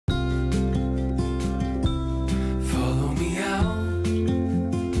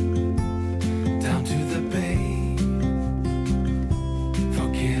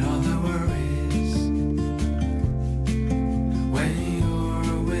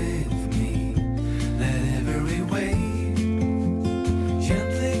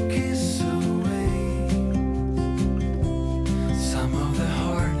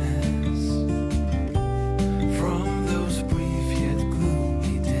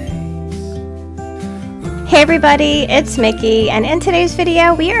Hey everybody, it's Mickey, and in today's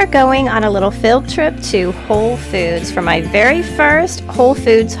video we are going on a little field trip to Whole Foods for my very first Whole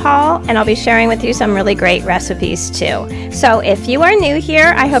Foods haul, and I'll be sharing with you some really great recipes too. So if you are new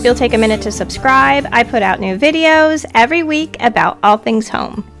here, I hope you'll take a minute to subscribe. I put out new videos every week about all things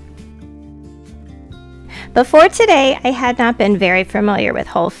home. Before today, I had not been very familiar with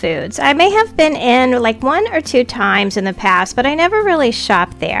Whole Foods. I may have been in like 1 or 2 times in the past, but I never really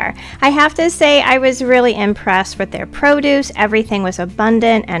shopped there. I have to say I was really impressed with their produce. Everything was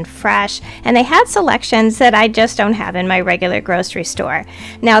abundant and fresh, and they had selections that I just don't have in my regular grocery store.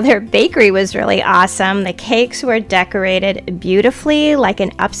 Now their bakery was really awesome. The cakes were decorated beautifully like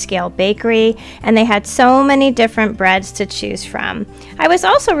an upscale bakery, and they had so many different breads to choose from. I was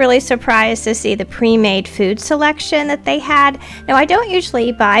also really surprised to see the pre-made food selection that they had. Now I don't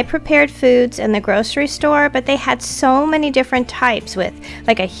usually buy prepared foods in the grocery store, but they had so many different types with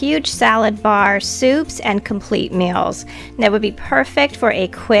like a huge salad bar, soups, and complete meals. And that would be perfect for a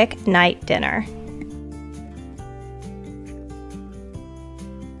quick night dinner.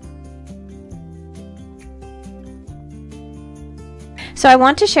 So I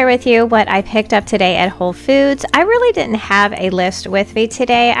want to share with you what I picked up today at Whole Foods. I really didn't have a list with me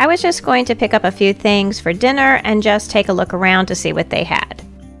today. I was just going to pick up a few things for dinner and just take a look around to see what they had.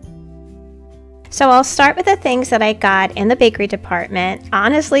 So I'll start with the things that I got in the bakery department.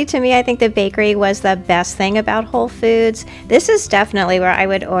 Honestly, to me, I think the bakery was the best thing about Whole Foods. This is definitely where I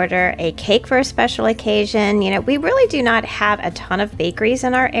would order a cake for a special occasion. You know, we really do not have a ton of bakeries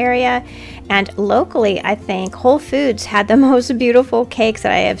in our area. And locally, I think Whole Foods had the most beautiful cakes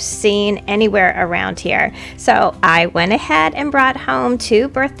that I have seen anywhere around here. So I went ahead and brought home 2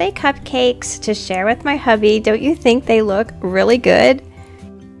 birthday cupcakes to share with my hubby. Don't you think they look really good?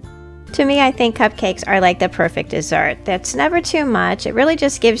 To me, I think cupcakes are like the perfect dessert. That's never too much. It really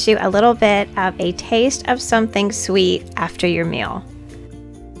just gives you a little bit of a taste of something sweet after your meal.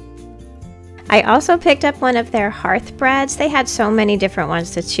 I also picked up one of their hearth breads. They had so many different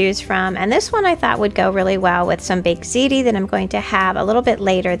ones to choose from, and this one I thought would go really well with some baked ziti that I'm going to have a little bit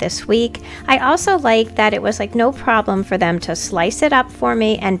later this week. I also like that it was like no problem for them to slice it up for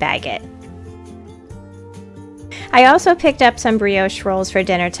me and bag it. I also picked up some brioche rolls for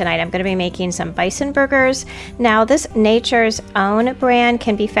dinner tonight. I'm going to be making some bison burgers. Now this Nature's Own brand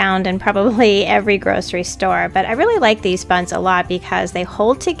can be found in probably every grocery store, but I really like these buns a lot because they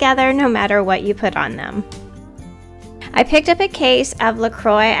hold together no matter what you put on them. I picked up a case of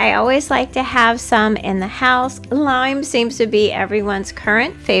LaCroix. I always like to have some in the house. Lime seems to be everyone's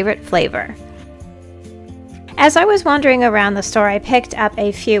current favorite flavor. As I was wandering around the store, I picked up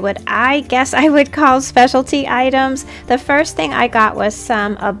a few what I guess I would call specialty items. The first thing I got was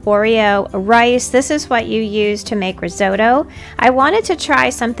some arborio rice. This is what you use to make risotto. I wanted to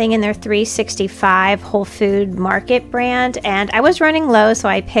try something in their 365 Whole Food Market brand, and I was running low, so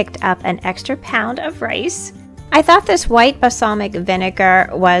I picked up an extra pound of rice. I thought this white balsamic vinegar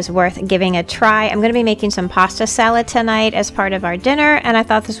was worth giving a try. I'm going to be making some pasta salad tonight as part of our dinner, and I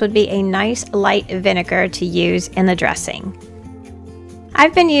thought this would be a nice light vinegar to use in the dressing.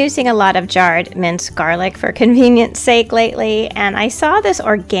 I've been using a lot of jarred minced garlic for convenience sake lately, and I saw this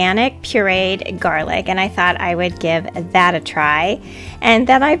organic pureed garlic and I thought I would give that a try. And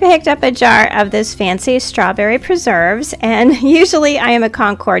then I picked up a jar of this fancy strawberry preserves, and usually I am a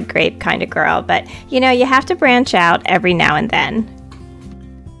Concord grape kind of girl, but you know, you have to branch out every now and then.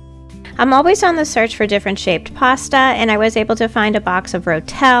 I'm always on the search for different shaped pasta, and I was able to find a box of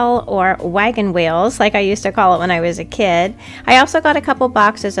rotel, or wagon wheels like I used to call it when I was a kid. I also got a couple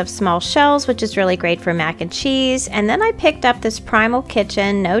boxes of small shells, which is really great for mac and cheese, and then I picked up this Primal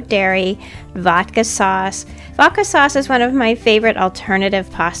Kitchen no dairy vodka sauce. Vodka sauce is one of my favorite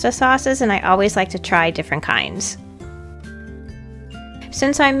alternative pasta sauces, and I always like to try different kinds.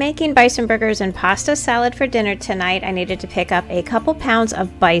 Since I'm making bison burgers and pasta salad for dinner tonight, I needed to pick up a couple pounds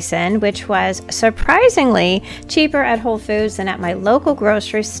of bison, which was surprisingly cheaper at Whole Foods than at my local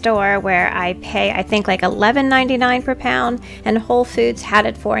grocery store, where I pay I think like $11.99 per pound, and Whole Foods had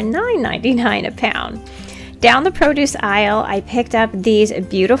it for $9.99 a pound. Down the produce aisle, I picked up these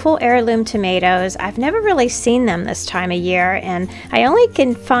beautiful heirloom tomatoes. I've never really seen them this time of year, and I only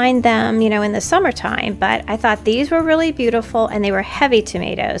can find them, you know, in the summertime, but I thought these were really beautiful, and they were heavy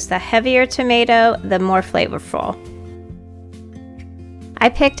tomatoes. The heavier tomato, the more flavorful. I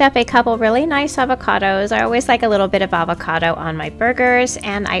picked up a couple really nice avocados. I always like a little bit of avocado on my burgers,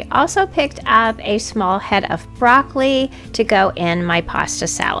 and I also picked up a small head of broccoli to go in my pasta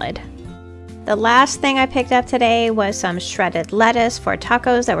salad. The last thing I picked up today was some shredded lettuce for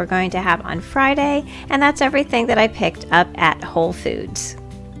tacos that we're going to have on Friday, and that's everything that I picked up at Whole Foods.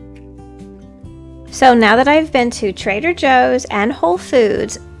 So now that I've been to Trader Joe's and Whole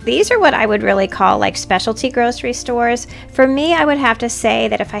Foods, these are what I would really call like specialty grocery stores. For me, I would have to say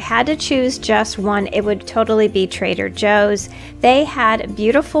that if I had to choose just one, it would totally be Trader Joe's. They had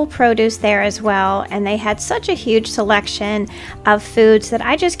beautiful produce there as well, and they had such a huge selection of foods that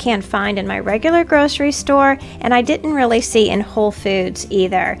I just can't find in my regular grocery store, and I didn't really see in Whole Foods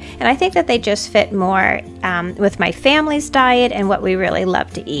either. And I think that they just fit more with my family's diet and what we really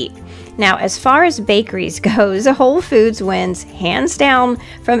love to eat. Now, as far as bakeries goes, Whole Foods wins hands down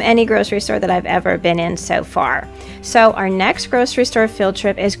from any grocery store that I've ever been in so far. So our next grocery store field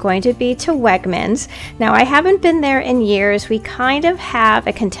trip is going to be to Wegmans. Now, I haven't been there in years. We kind of have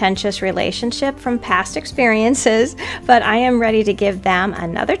a contentious relationship from past experiences, but I am ready to give them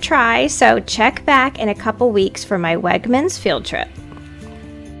another try. So check back in a couple weeks for my Wegmans field trip.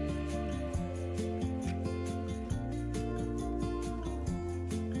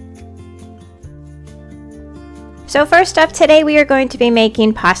 So first up today, we are going to be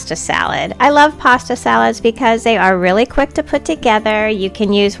making pasta salad. I love pasta salads because they are really quick to put together. You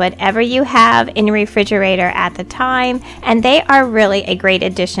can use whatever you have in your refrigerator at the time, and they are really a great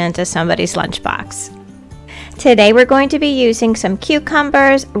addition to somebody's lunchbox. Today we're going to be using some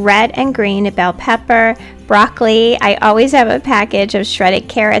cucumbers, red and green bell pepper, broccoli. I always have a package of shredded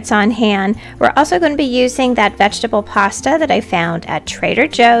carrots on hand. We're also going to be using that vegetable pasta that I found at Trader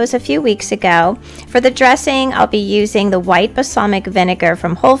Joe's a few weeks ago. For the dressing, I'll be using the white balsamic vinegar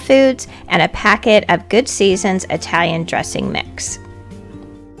from Whole Foods and a packet of Good Seasons Italian dressing mix.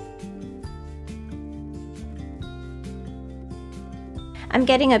 I'm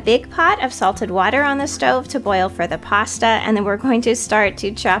getting a big pot of salted water on the stove to boil for the pasta, and then we're going to start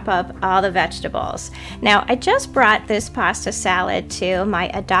to chop up all the vegetables. Now, I just brought this pasta salad to my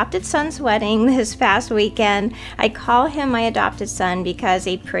adopted son's wedding this past weekend. I call him my adopted son because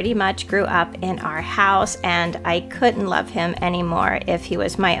he pretty much grew up in our house, and I couldn't love him anymore if he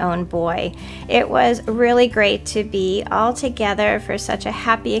was my own boy. It was really great to be all together for such a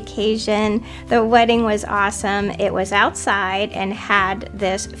happy occasion. The wedding was awesome. It was outside and had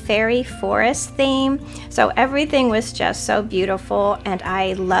this fairy forest theme, so everything was just so beautiful, and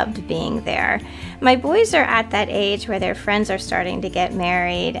I loved being there. My boys are at that age where their friends are starting to get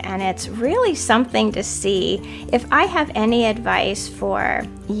married, and it's really something to see. If I have any advice for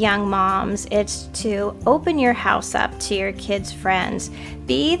young moms, it's to open your house up to your kids' friends.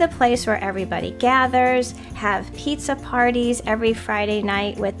 Be the place where everybody gathers, have pizza parties every Friday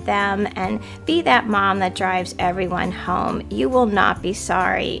night with them, and be that mom that drives everyone home. You will not be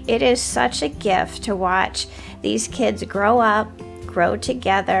sorry. It is such a gift to watch these kids grow up, grow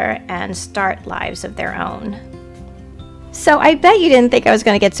together, and start lives of their own. So I bet you didn't think I was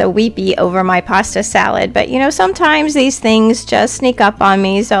going to get so weepy over my pasta salad, but you know, sometimes these things just sneak up on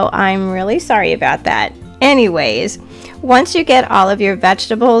me, so I'm really sorry about that. Anyways, once you get all of your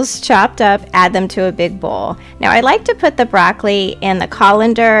vegetables chopped up, add them to a big bowl. Now, I like to put the broccoli in the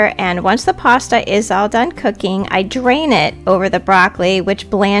colander, and once the pasta is all done cooking, I drain it over the broccoli, which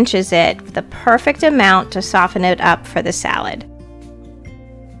blanches it the perfect amount to soften it up for the salad.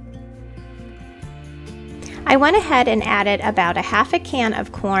 I went ahead and added about a half a can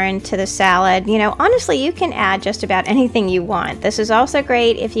of corn to the salad. You know, honestly, you can add just about anything you want. This is also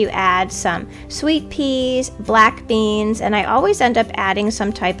great if you add some sweet peas, black beans, and I always end up adding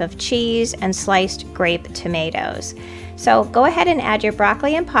some type of cheese and sliced grape tomatoes. So go ahead and add your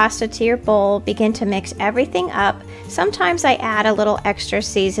broccoli and pasta to your bowl. Begin to mix everything up. Sometimes I add a little extra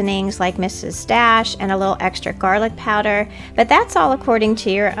seasonings like Mrs. Dash and a little extra garlic powder, but that's all according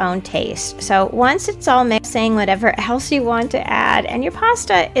to your own taste. So once it's all mixing, whatever else you want to add, and your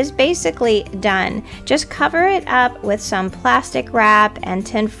pasta is basically done. Just cover it up with some plastic wrap and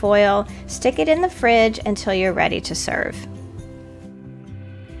tin foil. Stick it in the fridge until you're ready to serve.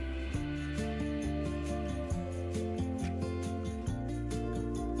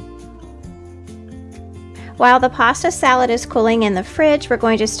 While the pasta salad is cooling in the fridge, we're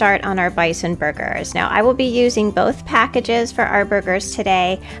going to start on our bison burgers. Now, I will be using both packages for our burgers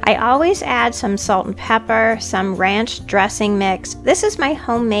today. I always add some salt and pepper, some ranch dressing mix. This is my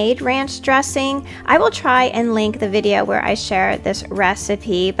homemade ranch dressing. I will try and link the video where I share this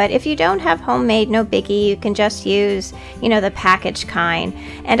recipe, but if you don't have homemade, no biggie, you can just use, you know, the packaged kind.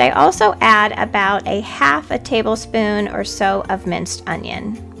 And I also add about a half a tablespoon or so of minced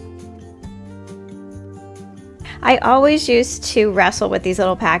onion. I always used to wrestle with these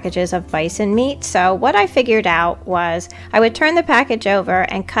little packages of bison meat, so what I figured out was I would turn the package over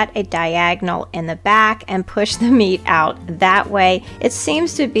and cut a diagonal in the back and push the meat out. That way it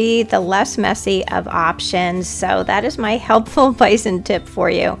seems to be the less messy of options, so that is my helpful bison tip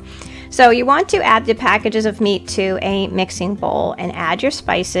for you. So you want to add the packages of meat to a mixing bowl and add your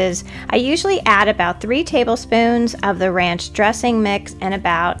spices. I usually add about 3 tablespoons of the ranch dressing mix and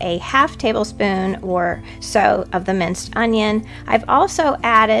about a half tablespoon or so of the minced onion. I've also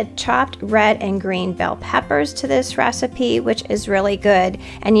added chopped red and green bell peppers to this recipe, which is really good,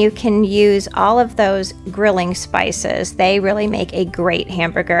 and you can use all of those grilling spices. They really make a great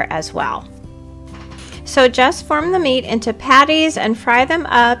hamburger as well. So just form the meat into patties and fry them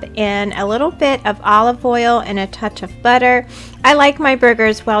up in a little bit of olive oil and a touch of butter. I like my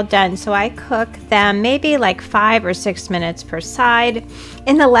burgers well done, so I cook them maybe like 5 or 6 minutes per side.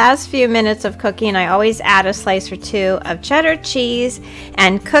 In the last few minutes of cooking, I always add a slice or 2 of cheddar cheese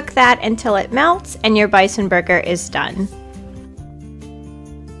and cook that until it melts and your bison burger is done.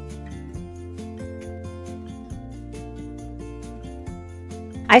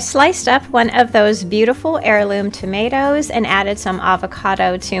 I sliced up one of those beautiful heirloom tomatoes and added some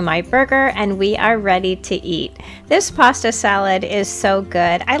avocado to my burger, and we are ready to eat. This pasta salad is so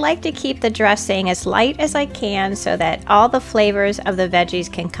good. I like to keep the dressing as light as I can so that all the flavors of the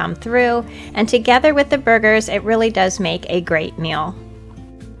veggies can come through, and together with the burgers, it really does make a great meal.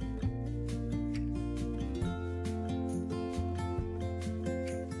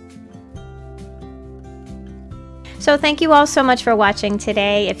 So thank you all so much for watching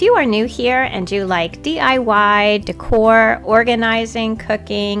today. If you are new here and you like DIY, decor, organizing,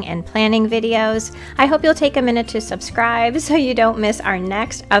 cooking, and planning videos, I hope you'll take a minute to subscribe so you don't miss our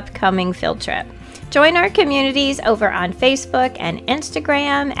next upcoming field trip. Join our communities over on Facebook and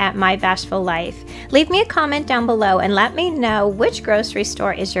Instagram at My Bashful Life. Leave me a comment down below and let me know which grocery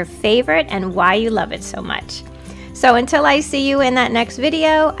store is your favorite and why you love it so much. So until I see you in that next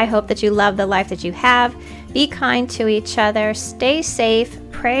video, I hope that you love the life that you have. Be kind to each other, stay safe,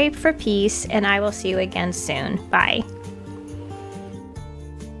 pray for peace, and I will see you again soon. Bye.